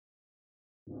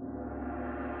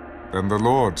Then the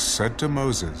Lord said to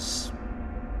Moses,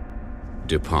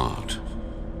 "Depart,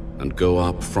 and go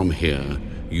up from here,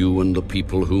 you and the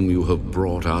people whom you have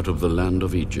brought out of the land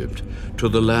of Egypt, to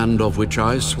the land of which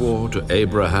I swore to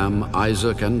Abraham,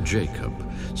 Isaac, and Jacob,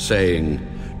 saying,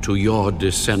 to your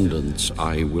descendants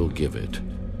I will give it.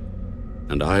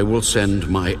 And I will send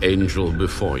my angel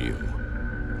before you,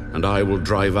 and I will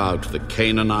drive out the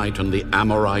Canaanite and the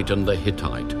Amorite and the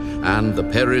Hittite, and the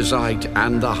Perizzite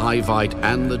and the Hivite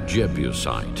and the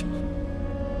Jebusite.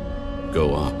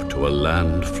 Go up to a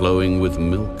land flowing with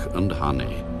milk and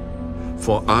honey,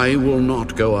 for I will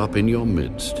not go up in your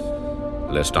midst,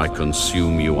 lest I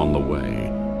consume you on the way,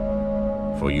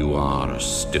 for you are a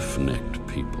stiff-necked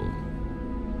people."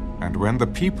 And when the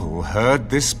people heard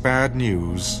this bad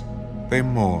news, they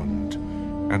mourned,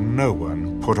 and no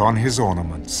one put on his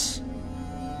ornaments.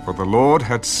 For the Lord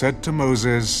had said to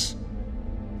Moses,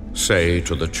 "Say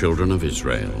to the children of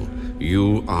Israel,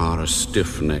 you are a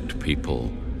stiff-necked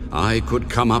people. I could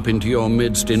come up into your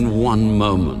midst in one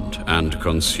moment and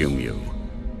consume you.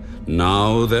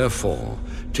 Now, therefore,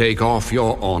 take off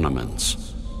your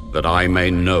ornaments, that I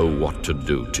may know what to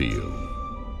do to you."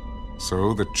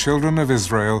 So the children of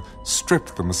Israel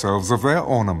stripped themselves of their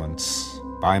ornaments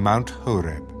by Mount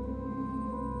Horeb.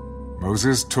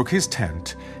 Moses took his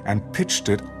tent and pitched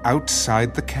it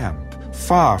outside the camp,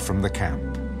 far from the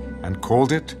camp, and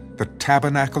called it the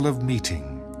Tabernacle of Meeting.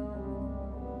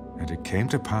 And it came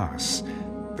to pass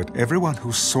that everyone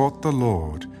who sought the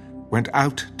Lord went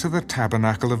out to the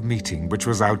Tabernacle of Meeting, which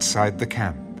was outside the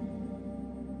camp.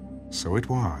 So it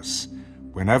was,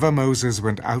 whenever Moses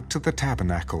went out to the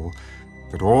tabernacle,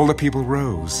 that all the people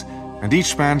rose, and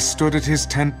each man stood at his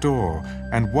tent door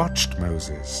and watched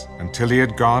Moses until he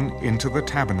had gone into the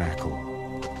tabernacle.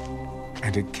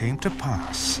 And it came to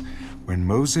pass, when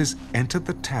Moses entered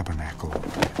the tabernacle,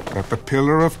 that the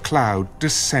pillar of cloud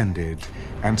descended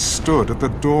and stood at the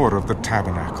door of the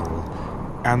tabernacle,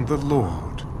 and the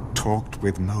Lord talked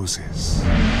with Moses.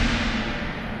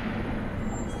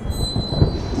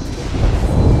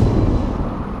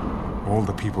 All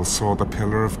the people saw the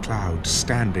pillar of cloud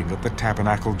standing at the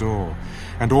tabernacle door,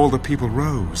 and all the people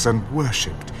rose and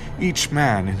worshipped, each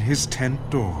man in his tent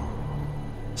door.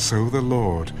 So the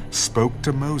Lord spoke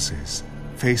to Moses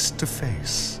face to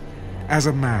face, as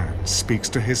a man speaks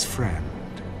to his friend.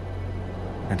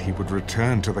 And he would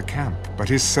return to the camp, but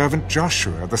his servant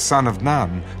Joshua, the son of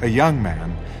Nun, a young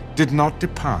man, did not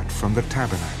depart from the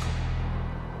tabernacle.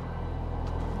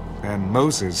 Then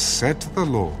Moses said to the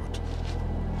Lord,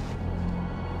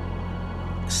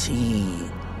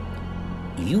 "See,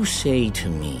 you say to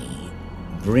me,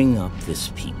 bring up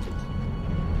this people,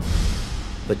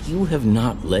 but you have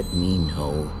not let me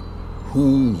know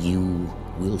whom you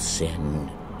will send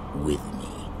with me.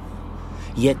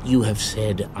 Yet you have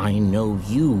said, I know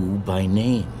you by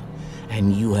name,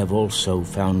 and you have also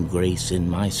found grace in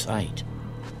my sight.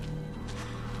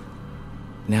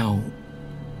 Now,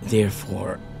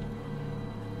 therefore,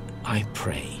 I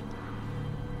pray,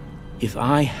 if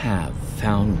I have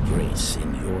found grace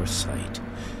in your sight,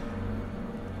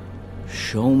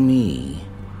 show me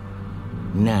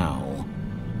now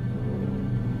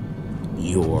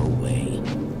your way,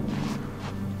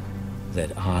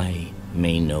 that I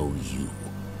may know you,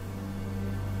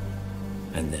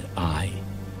 and that I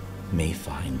may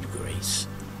find grace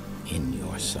in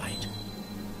your sight.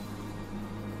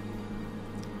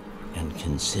 And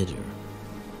consider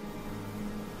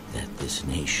that this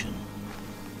nation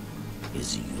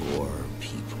is your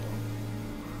people."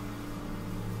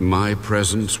 My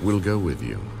presence will go with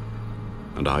you,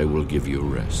 and I will give you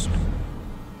rest.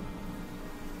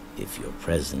 If your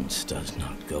presence does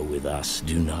not go with us,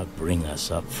 do not bring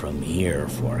us up from here,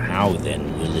 for how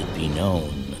then will it be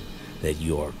known that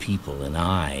your people and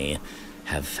I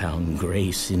have found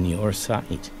grace in your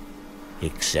sight,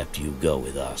 except you go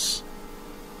with us?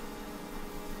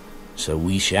 So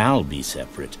we shall be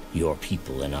separate, your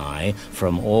people and I,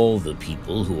 from all the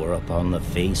people who are upon the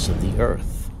face of the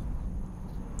earth.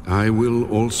 I will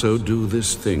also do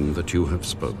this thing that you have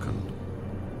spoken,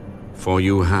 for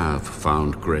you have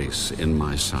found grace in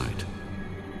my sight,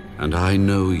 and I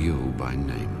know you by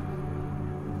name.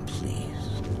 Please,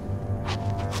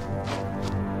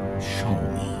 show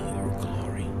me your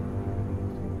glory.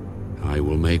 I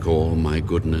will make all my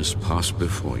goodness pass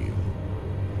before you,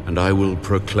 and I will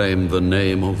proclaim the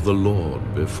name of the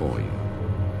Lord before you.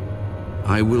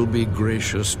 I will be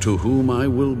gracious to whom I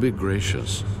will be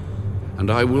gracious, and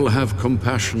I will have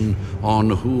compassion on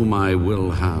whom I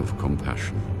will have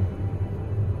compassion.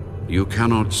 You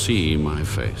cannot see my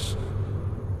face,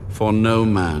 for no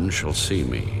man shall see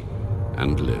me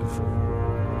and live.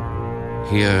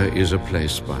 Here is a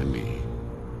place by me,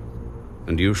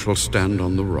 and you shall stand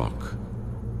on the rock.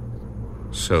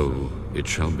 So it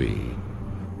shall be,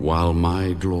 while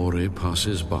my glory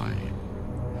passes by,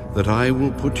 that I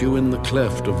will put you in the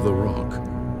cleft of the rock,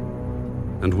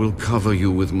 and will cover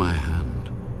you with my hand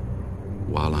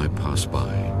while I pass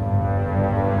by.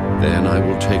 Then I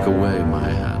will take away my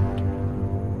hand,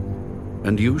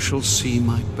 and you shall see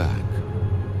my back,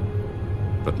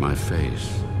 but my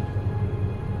face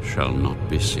shall not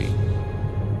be seen.